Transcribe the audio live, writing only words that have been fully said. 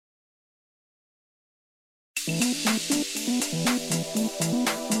In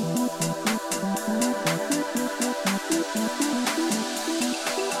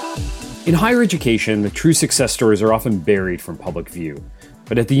higher education, the true success stories are often buried from public view.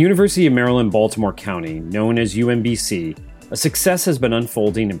 But at the University of Maryland, Baltimore County, known as UMBC, a success has been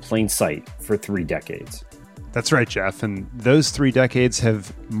unfolding in plain sight for 3 decades. That's right, Jeff, and those 3 decades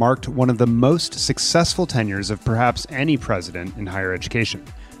have marked one of the most successful tenures of perhaps any president in higher education,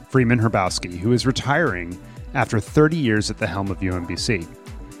 Freeman Hrabowski, who is retiring after 30 years at the helm of UMBC.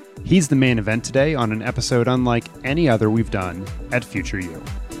 He's the main event today on an episode unlike any other we've done at Future U.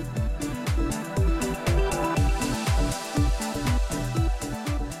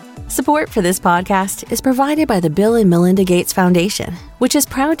 Support for this podcast is provided by the Bill and Melinda Gates Foundation, which is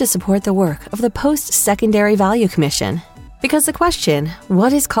proud to support the work of the Post-Secondary Value Commission. Because the question,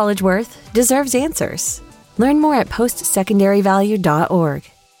 what is college worth, deserves answers. Learn more at postsecondaryvalue.org.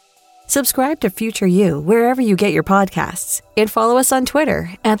 Subscribe to Future U wherever you get your podcasts, and follow us on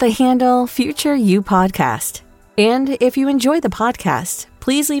Twitter at the handle Future U Podcast. And if you enjoy the podcast,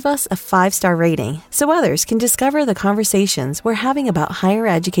 please leave us a 5-star rating so others can discover the conversations we're having about higher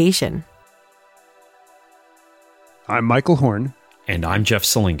education. I'm Michael Horn. And I'm Jeff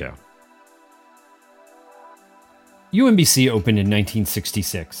Salingo. UMBC opened in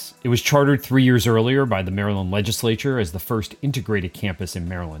 1966. It was chartered 3 years earlier by the Maryland legislature as the first integrated campus in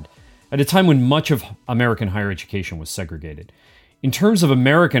Maryland, at a time when much of American higher education was segregated. In terms of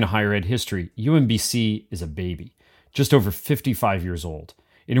American higher ed history, UMBC is a baby, just over 55 years old.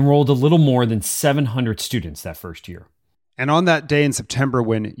 It enrolled a little more than 700 students that first year. And on that day in September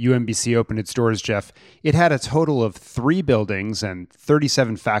when UMBC opened its doors, Jeff, it had a total of 3 buildings and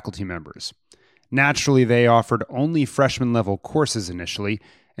 37 faculty members. Naturally, they offered only freshman-level courses initially,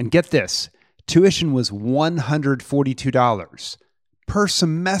 and get this, tuition was $142 per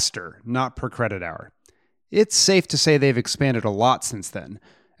semester, not per credit hour. It's safe to say they've expanded a lot since then,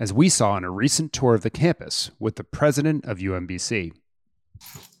 as we saw on a recent tour of the campus with the president of UMBC.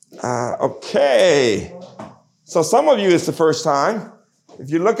 Okay, so some of you, it's the first time. If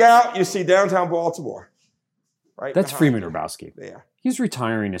you look out, you see downtown Baltimore. Right. That's Freeman Hrabowski. Yeah. He's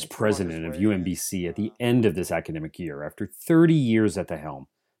retiring as president of UMBC at the end of this academic year after 30 years at the helm.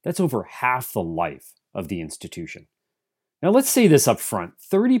 That's over half the life of the institution. Now, let's say this up front.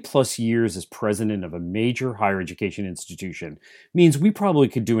 30 plus years as president of a major higher education institution means we probably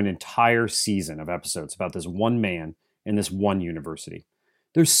could do an entire season of episodes about this one man and this one university.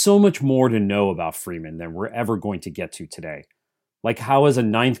 There's so much more to know about Freeman than we're ever going to get to today. Like how as a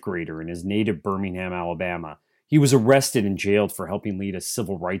 9th grader in his native Birmingham, Alabama, he was arrested and jailed for helping lead a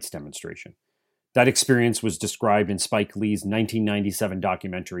civil rights demonstration. That experience was described in Spike Lee's 1997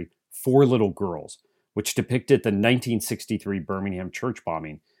 documentary, 4 Little Girls, which depicted the 1963 Birmingham church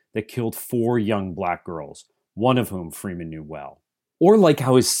bombing that killed 4 young black girls, one of whom Freeman knew well. Or like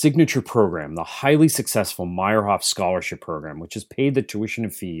how his signature program, the highly successful Meyerhoff Scholarship Program, which has paid the tuition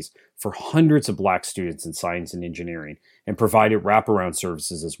and fees for hundreds of black students in science and engineering and provided wraparound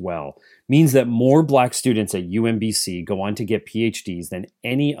services as well, means that more black students at UMBC go on to get PhDs than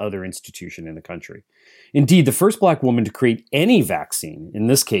any other institution in the country. Indeed, the first black woman to create any vaccine, in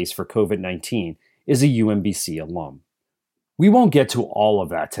this case for COVID-19, is a UMBC alum. We won't get to all of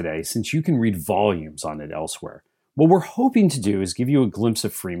that today since you can read volumes on it elsewhere. What we're hoping to do is give you a glimpse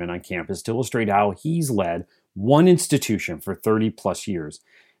of Freeman on campus to illustrate how he's led one institution for 30 plus years,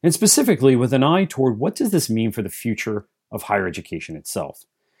 and specifically with an eye toward what does this mean for the future of higher education itself.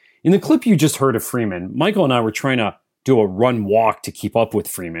 In the clip you just heard of Freeman, Michael and I were trying to do a run walk to keep up with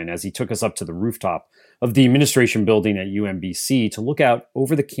Freeman as he took us up to the rooftop of the administration building at UMBC to look out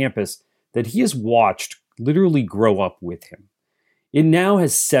over the campus that he has watched literally grow up with him. It now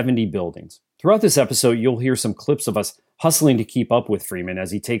has 70 buildings. Throughout this episode, you'll hear some clips of us hustling to keep up with Freeman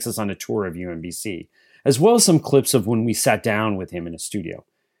as he takes us on a tour of UMBC, as well as some clips of when we sat down with him in a studio.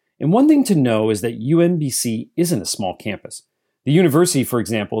 And one thing to know is that UMBC isn't a small campus. The university, for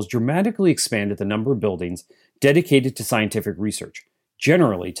example, has dramatically expanded the number of buildings dedicated to scientific research,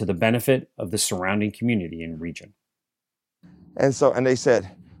 generally to the benefit of the surrounding community and region. And they said,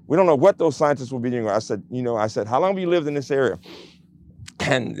 we don't know what those scientists will be doing. I said, how long have you lived in this area?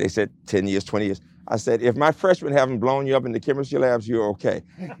 And they said 10 years, 20 years. I said, if my freshmen haven't blown you up in the chemistry labs, you're okay.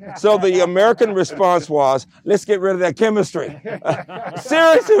 So the American response was, let's get rid of that chemistry.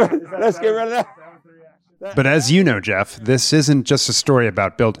 Seriously, let's get rid of that. But as you know, Jeff, this isn't just a story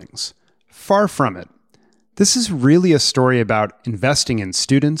about buildings. Far from it. This is really a story about investing in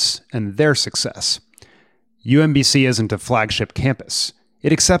students and their success. UMBC isn't a flagship campus.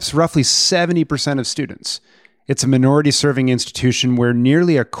 It accepts roughly 70% of students. It's a minority-serving institution where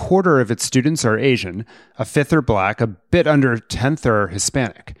nearly a quarter of its students are Asian, a fifth are Black, a bit under a tenth are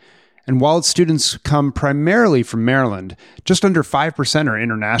Hispanic. And while its students come primarily from Maryland, just under 5% are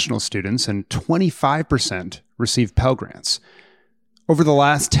international students and 25% receive Pell Grants. Over the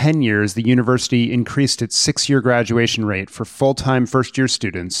last 10 years, the university increased its 6-year graduation rate for full-time first-year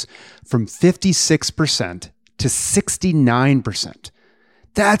students from 56% to 69%.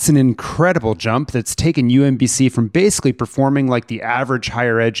 That's an incredible jump that's taken UMBC from basically performing like the average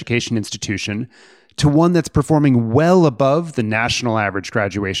higher education institution to one that's performing well above the national average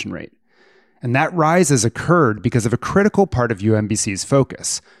graduation rate. And that rise has occurred because of a critical part of UMBC's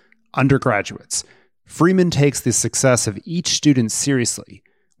focus: undergraduates. Freeman takes the success of each student seriously,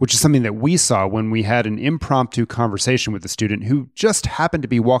 which is something that we saw when we had an impromptu conversation with a student who just happened to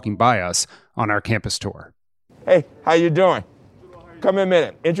be walking by us on our campus tour. Hey, how you doing? Come in a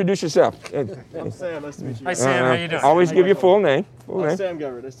minute. Introduce yourself. I'm Sam. Nice to meet you. Hi, Sam. How you doing? Always give your full name. I'm Sam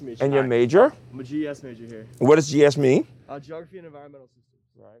Govert. Nice to meet you. And your major? I'm a GS major here. What does GS mean? Geography and Environmental Systems.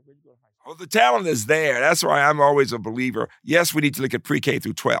 Right. Where'd you go to high school? Well, the talent is there. That's why I'm always a believer. Yes, we need to look at pre-K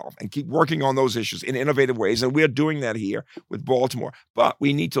through 12 and keep working on those issues in innovative ways. And we're doing that here with Baltimore. But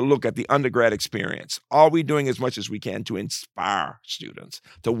we need to look at the undergrad experience. Are we doing as much as we can to inspire students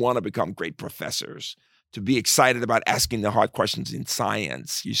to want to become great professors, to be excited about asking the hard questions in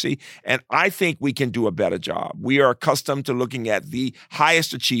science, you see? And I think we can do a better job. We are accustomed to looking at the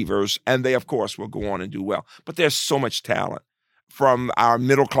highest achievers, and they, of course, will go on and do well. But there's so much talent from our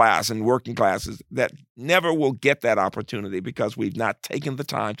middle class and working classes that never will get that opportunity because we've not taken the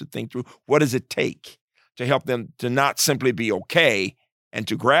time to think through what does it take to help them to not simply be okay and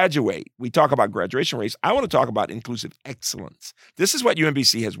to graduate. We talk about graduation rates. I want to talk about inclusive excellence. This is what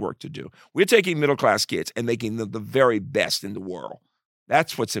UMBC has worked to do. We're taking middle-class kids and making them the very best in the world.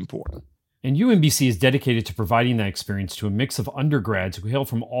 That's what's important. And UMBC is dedicated to providing that experience to a mix of undergrads who hail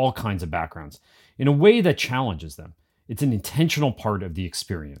from all kinds of backgrounds in a way that challenges them. It's an intentional part of the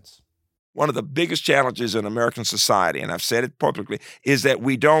experience. One of the biggest challenges in American society, and I've said it publicly, is that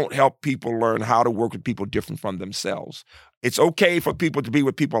we don't help people learn how to work with people different from themselves. It's okay for people to be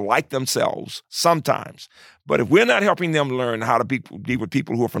with people like themselves sometimes, but if we're not helping them learn how to be with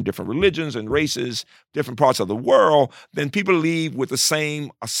people who are from different religions and races, different parts of the world, then people leave with the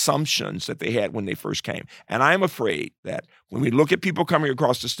same assumptions that they had when they first came. And I'm afraid that when we look at people coming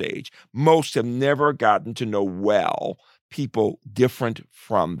across the stage, most have never gotten to know well people different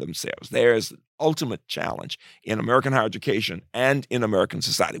from themselves. There is an ultimate challenge in American higher education and in American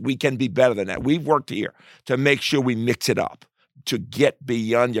society. We can be better than that. We've worked here to make sure we mix it up, to get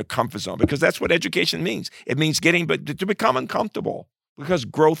beyond your comfort zone, because that's what education means. It means to become uncomfortable, because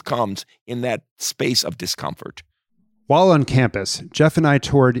growth comes in that space of discomfort. While on campus, Jeff and I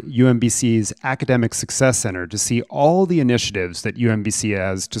toured UMBC's Academic Success Center to see all the initiatives that UMBC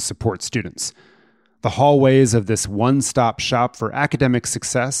has to support students. The hallways of this one-stop shop for academic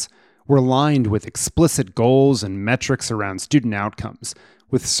success were lined with explicit goals and metrics around student outcomes,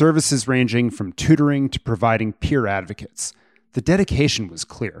 with services ranging from tutoring to providing peer advocates. The dedication was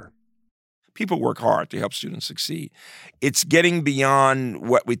clear. People work hard to help students succeed. It's getting beyond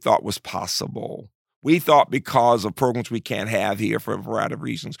what we thought was possible. We thought because of programs we can't have here for a variety of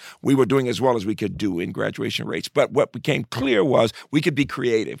reasons, we were doing as well as we could do in graduation rates. But what became clear was we could be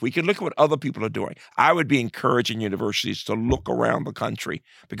creative. We could look at what other people are doing. I would be encouraging universities to look around the country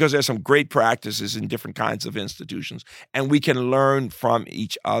because there's some great practices in different kinds of institutions, and we can learn from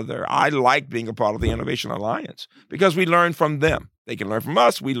each other. I like being a part of the Innovation Alliance because we learn from them. They can learn from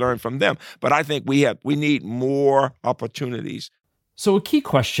us, we learn from them. But I think we need more opportunities. So a key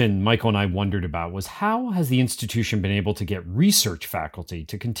question Michael and I wondered about was how has the institution been able to get research faculty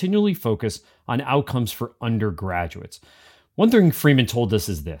to continually focus on outcomes for undergraduates? One thing Freeman told us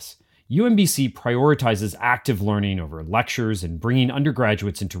is this: UMBC prioritizes active learning over lectures and bringing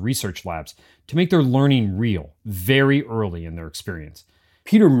undergraduates into research labs to make their learning real very early in their experience.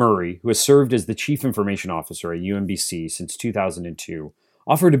 Peter Murray, who has served as the Chief Information Officer at UMBC since 2002,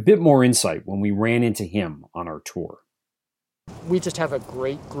 offered a bit more insight when we ran into him on our tour. We just have a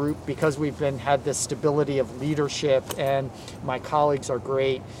great group because we've had this stability of leadership, and my colleagues are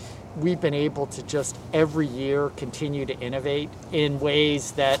great. We've been able to just every year continue to innovate in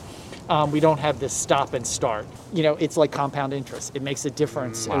ways that we don't have this stop and start. You know, it's like compound interest. It makes a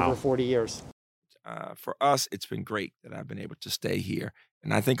difference over 40 years. For us, it's been great that I've been able to stay here.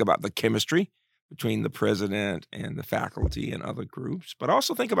 And I think about the chemistry between the president and the faculty and other groups, but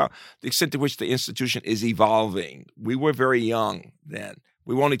also think about the extent to which the institution is evolving. We were very young then.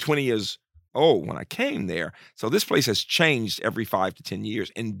 We were only 20 years old when I came there. So this place has changed every 5 to 10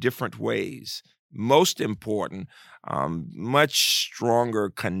 years in different ways. most important, much stronger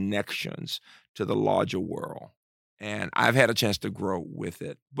connections to the larger world. And I've had a chance to grow with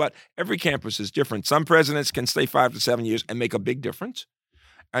it. But every campus is different. Some presidents can stay 5 to 7 years and make a big difference.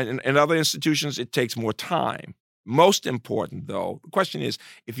 And in other institutions, it takes more time. Most important, though, the question is,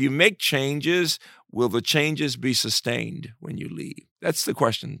 if you make changes, will the changes be sustained when you leave? That's the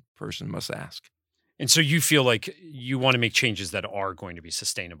question a person must ask. And so you feel like you want to make changes that are going to be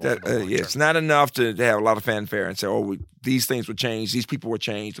sustainable. It's not enough to have a lot of fanfare and say, these things will change, these people will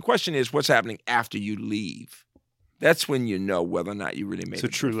change. The question is, what's happening after you leave? That's when you know whether or not you really made it's a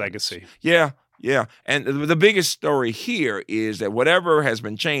true legacy. Yeah. And the biggest story here is that whatever has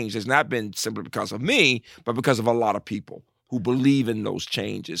been changed has not been simply because of me, but because of a lot of people who believe in those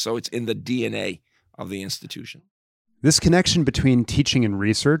changes. So it's in the DNA of the institution. This connection between teaching and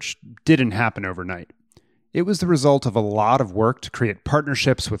research didn't happen overnight. It was the result of a lot of work to create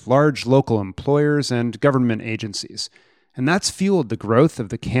partnerships with large local employers and government agencies. And that's fueled the growth of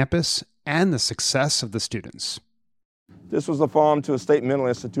the campus and the success of the students. This was a farm to a state mental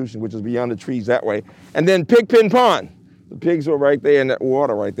institution, which is beyond the trees that way. And then Pigpen Pond. The pigs were right there in that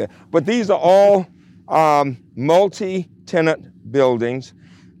water right there. But these are all multi-tenant buildings.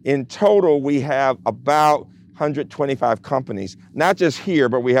 In total, we have about 125 companies, not just here,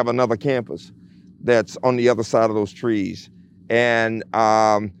 but we have another campus that's on the other side of those trees. And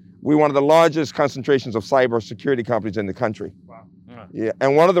we're one of the largest concentrations of cybersecurity companies in the country. Wow. Yeah,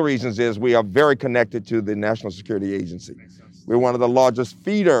 and one of the reasons is we are very connected to the National Security Agency. We're one of the largest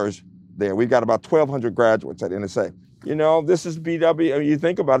feeders there. We've got about 1,200 graduates at NSA. You know, this is BW. You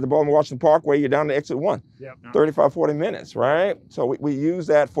think about it, the Baltimore-Washington Parkway, you're down to exit 1. Yep. 35, 40 minutes, right? So we use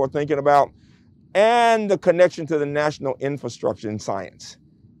that for thinking about, and the connection to the national infrastructure in science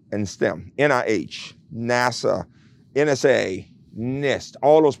and STEM, NIH, NASA, NSA, NIST,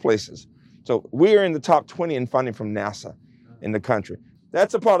 all those places. So we're in the top 20 in funding from NASA in the country.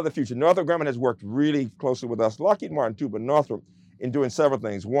 That's a part of the future. Northrop Grumman has worked really closely with us, Lockheed Martin too, but Northrop in doing several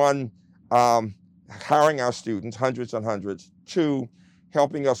things. One, hiring our students, hundreds and hundreds. 2,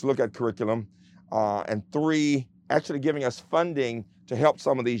 helping us look at curriculum. And 3, actually giving us funding to help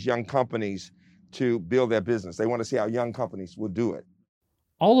some of these young companies to build their business. They want to see how young companies will do it.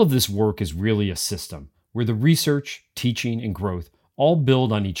 All of this work is really a system where the research, teaching, and growth all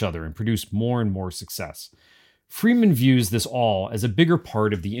build on each other and produce more and more success. Freeman views this all as a bigger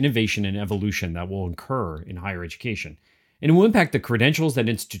part of the innovation and evolution that will occur in higher education, and it will impact the credentials that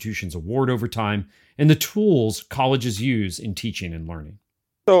institutions award over time and the tools colleges use in teaching and learning.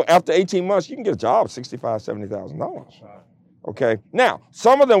 So after 18 months, you can get a job, $65,000, $70,000. Okay. Now,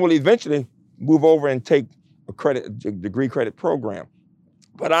 some of them will eventually move over and take a degree credit program.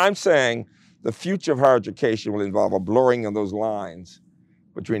 But I'm saying the future of higher education will involve a blurring of those lines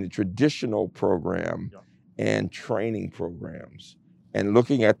between the traditional program and training programs, and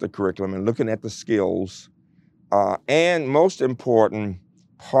looking at the curriculum and looking at the skills, and most important,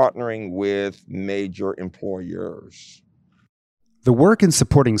 partnering with major employers. The work in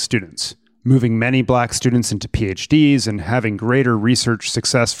supporting students, moving many Black students into PhDs and having greater research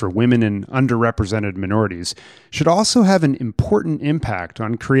success for women and underrepresented minorities, should also have an important impact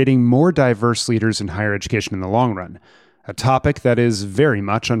on creating more diverse leaders in higher education in the long run, a topic that is very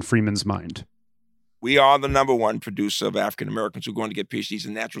much on Freeman's mind. We are the number one producer of African Americans who are going to get PhDs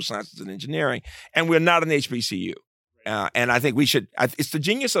in natural sciences and engineering, and we're not an HBCU. And I think we should, it's the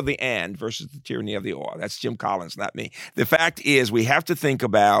genius of the and versus the tyranny of the or. That's Jim Collins, not me. The fact is we have to think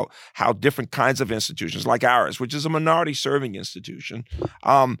about how different kinds of institutions like ours, which is a minority serving institution,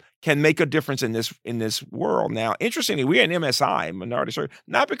 can make a difference in this world. Now, interestingly, we're an MSI, minority serving,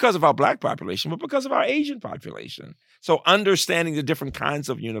 not because of our Black population, but because of our Asian population. So understanding the different kinds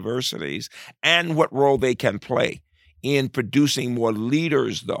of universities and what role they can play in producing more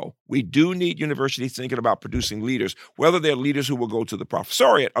leaders, though. We do need universities thinking about producing leaders, whether they're leaders who will go to the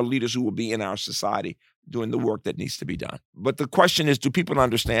professoriate or leaders who will be in our society doing the work that needs to be done. But the question is, do people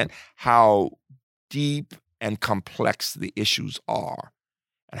understand how deep and complex the issues are?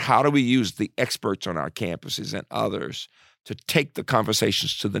 And how do we use the experts on our campuses and others to take the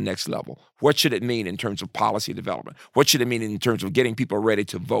conversations to the next level? What should it mean in terms of policy development? What should it mean in terms of getting people ready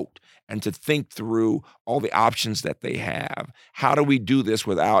to vote and to think through all the options that they have? How do we do this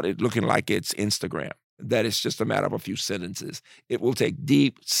without it looking like it's Instagram, that it's just a matter of a few sentences? It will take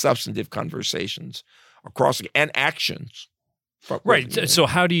deep, substantive conversations across and actions. Right. So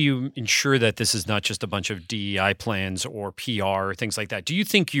how do you ensure that this is not just a bunch of DEI plans or PR or things like that? Do you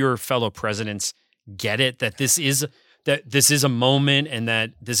think your fellow presidents get it, that this is that this is a moment and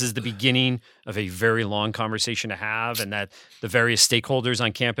that this is the beginning of a very long conversation to have, and that the various stakeholders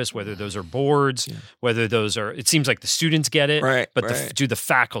on campus, whether those are boards, whether those are, it seems like the students get it, but do the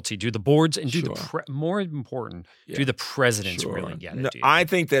faculty, do the boards, and do more important, do the presidents really get it? No, I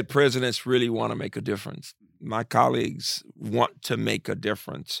think that presidents really want to make a difference. My colleagues want to make a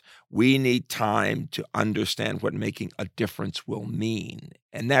difference. We need time to understand what making a difference will mean.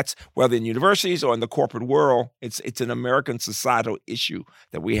 And that's whether in universities or in the corporate world, it's an American societal issue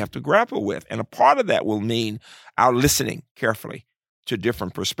that we have to grapple with. And a part of that will mean our listening carefully to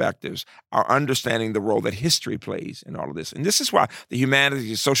different perspectives, our understanding the role that history plays in all of this. And this is why the humanities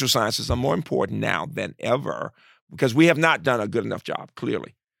and social sciences are more important now than ever, because we have not done a good enough job,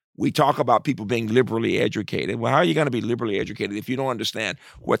 clearly. We talk about people being liberally educated. Well, how are you going to be liberally educated if you don't understand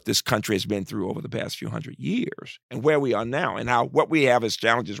what this country has been through over the past few hundred years and where we are now, and how what we have as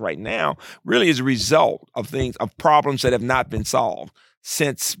challenges right now really is a result of problems that have not been solved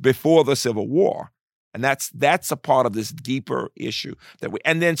since before the Civil War. And that's a part of this deeper issue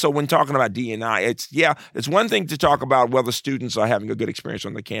so when talking about D&I, it's one thing to talk about whether students are having a good experience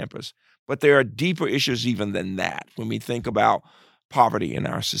on the campus, but there are deeper issues even than that when we think about poverty in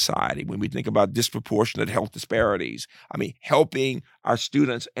our society, when we think about disproportionate health disparities. I mean, helping our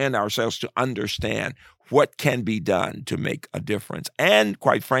students and ourselves to understand what can be done to make a difference. And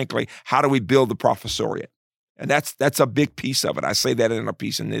quite frankly, how do we build the professoriate? And that's a big piece of it. I say that in a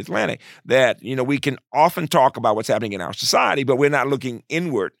piece in the Atlantic, that, we can often talk about what's happening in our society, but we're not looking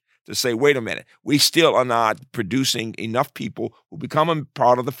inward to say, wait a minute, we still are not producing enough people who become a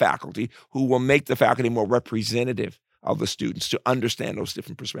part of the faculty who will make the faculty more representative of the students to understand those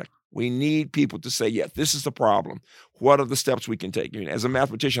different perspectives. We need people to say, yes, this is the problem. What are the steps we can take? As a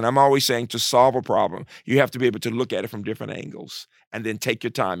mathematician, I'm always saying to solve a problem, you have to be able to look at it from different angles and then take your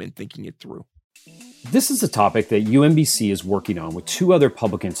time in thinking it through. This is a topic that UMBC is working on with two other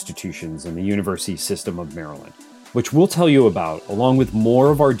public institutions in the University System of Maryland, which we'll tell you about along with more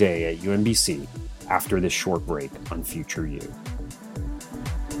of our day at UMBC after this short break on Future You.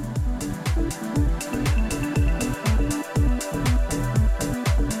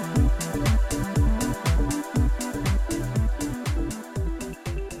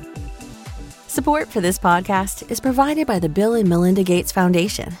 Support for this podcast is provided by the Bill and Melinda Gates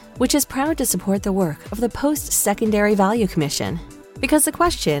Foundation, which is proud to support the work of the Post-Secondary Value Commission. Because the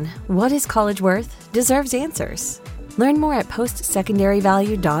question, what is college worth, deserves answers. Learn more at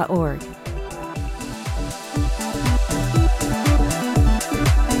postsecondaryvalue.org.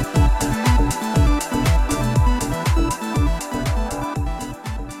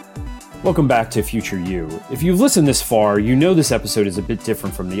 Welcome back to Future You. If you've listened this far, you know this episode is a bit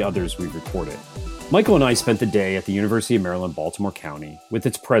different from the others we've recorded. Michael and I spent the day at the University of Maryland, Baltimore County with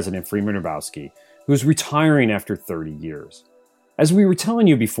its president, Freeman Hrabowski, who is retiring after 30 years. As we were telling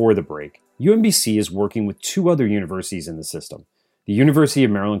you before the break, UMBC is working with two other universities in the system, the University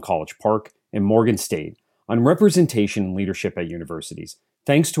of Maryland College Park and Morgan State, on representation and leadership at universities,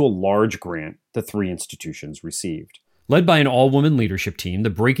 thanks to a large grant the three institutions received. Led by an all-woman leadership team, the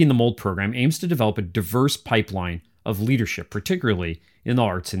Breaking the Mold program aims to develop a diverse pipeline of leadership, particularly in the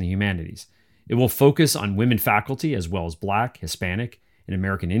arts and the humanities. It will focus on women faculty as well as Black, Hispanic, and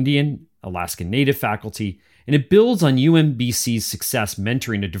American Indian, Alaskan Native faculty, and it builds on UMBC's success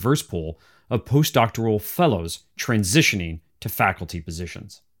mentoring a diverse pool of postdoctoral fellows transitioning to faculty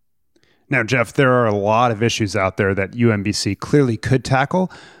positions. Now, Jeff, there are a lot of issues out there that UMBC clearly could tackle,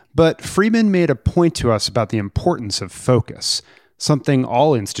 but Freeman made a point to us about the importance of focus, something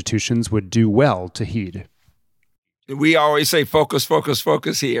all institutions would do well to heed. We always say focus, focus,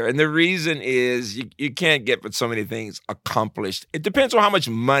 focus here. And the reason is you can't get but so many things accomplished. It depends on how much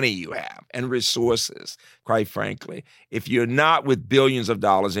money you have and resources, quite frankly. If you're not with billions of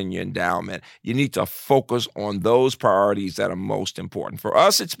dollars in your endowment, you need to focus on those priorities that are most important. For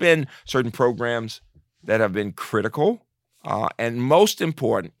us, it's been certain programs that have been critical. And most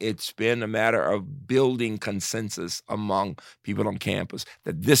important, it's been a matter of building consensus among people on campus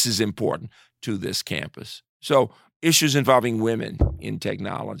that this is important to this campus. So issues involving women in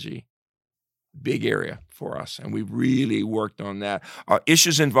technology, big area for us. And we really worked on that.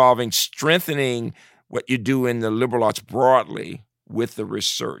 Issues involving strengthening what you do in the liberal arts broadly with the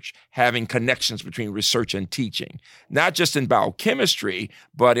research, having connections between research and teaching, not just in biochemistry,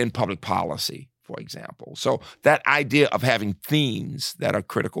 but in public policy, for example. So that idea of having themes that are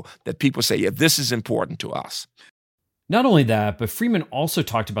critical, that people say, yeah, this is important to us. Not only that, but Freeman also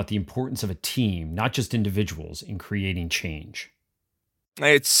talked about the importance of a team, not just individuals, in creating change.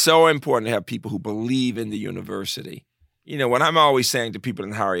 It's so important to have people who believe in the university You know, what I'm always saying to people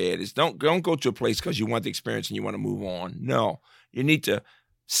in higher ed is don't go to a place because you want the experience and you want to move on. No, you need to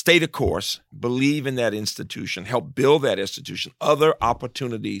stay the course, believe in that institution, help build that institution. Other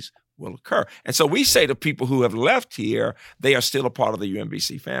opportunities will occur. And so we say to people who have left here, they are still a part of the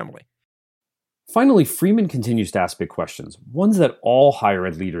UMBC family. Finally, Freeman continues to ask big questions, ones that all higher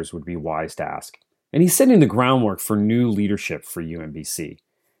ed leaders would be wise to ask. And he's setting the groundwork for new leadership for UMBC.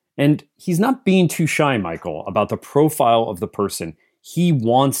 And he's not being too shy, Michael, about the profile of the person he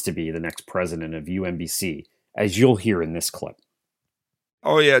wants to be the next president of UMBC, as you'll hear in this clip.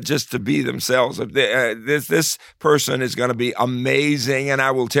 Oh, yeah, just to be themselves. This person is going to be amazing. And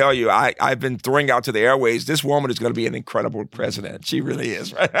I will tell you, I've been throwing out to the airways, this woman is going to be an incredible president. She really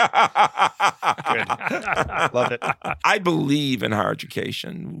is. Right? Good. Love it. I believe in higher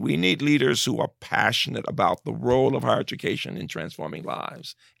education. We need leaders who are passionate about the role of higher education in transforming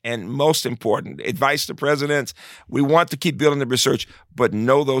lives. And most important, advice to presidents, we want to keep building the research, but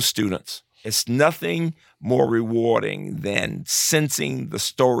know those students. It's nothing more rewarding than sensing the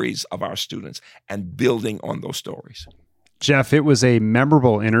stories of our students and building on those stories. Jeff, it was a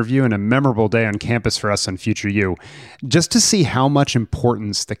memorable interview and a memorable day on campus for us on Future U. Just to see how much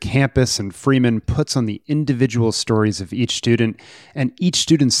importance the campus and Freeman puts on the individual stories of each student and each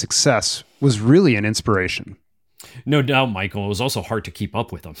student's success was really an inspiration. No doubt, Michael. It was also hard to keep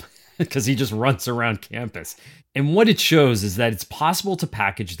up with him because he just runs around campus. And what it shows is that it's possible to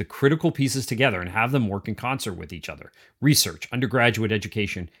package the critical pieces together and have them work in concert with each other. Research, undergraduate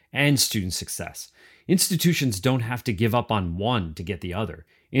education, and student success. Institutions don't have to give up on one to get the other.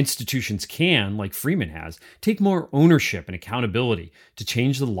 Institutions can, like Freeman has, take more ownership and accountability to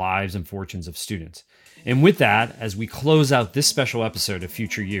change the lives and fortunes of students. And with that, as we close out this special episode of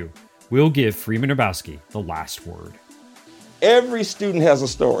Future U, we'll give Freeman Hrabowski the last word. Every student has a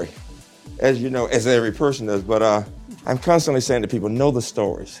story, as you know, as every person does. But I'm constantly saying to people, know the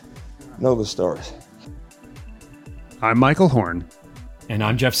stories. Know the stories. I'm Michael Horn. And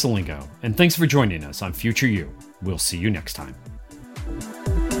I'm Jeff Selingo. And thanks for joining us on Future U. We'll see you next time.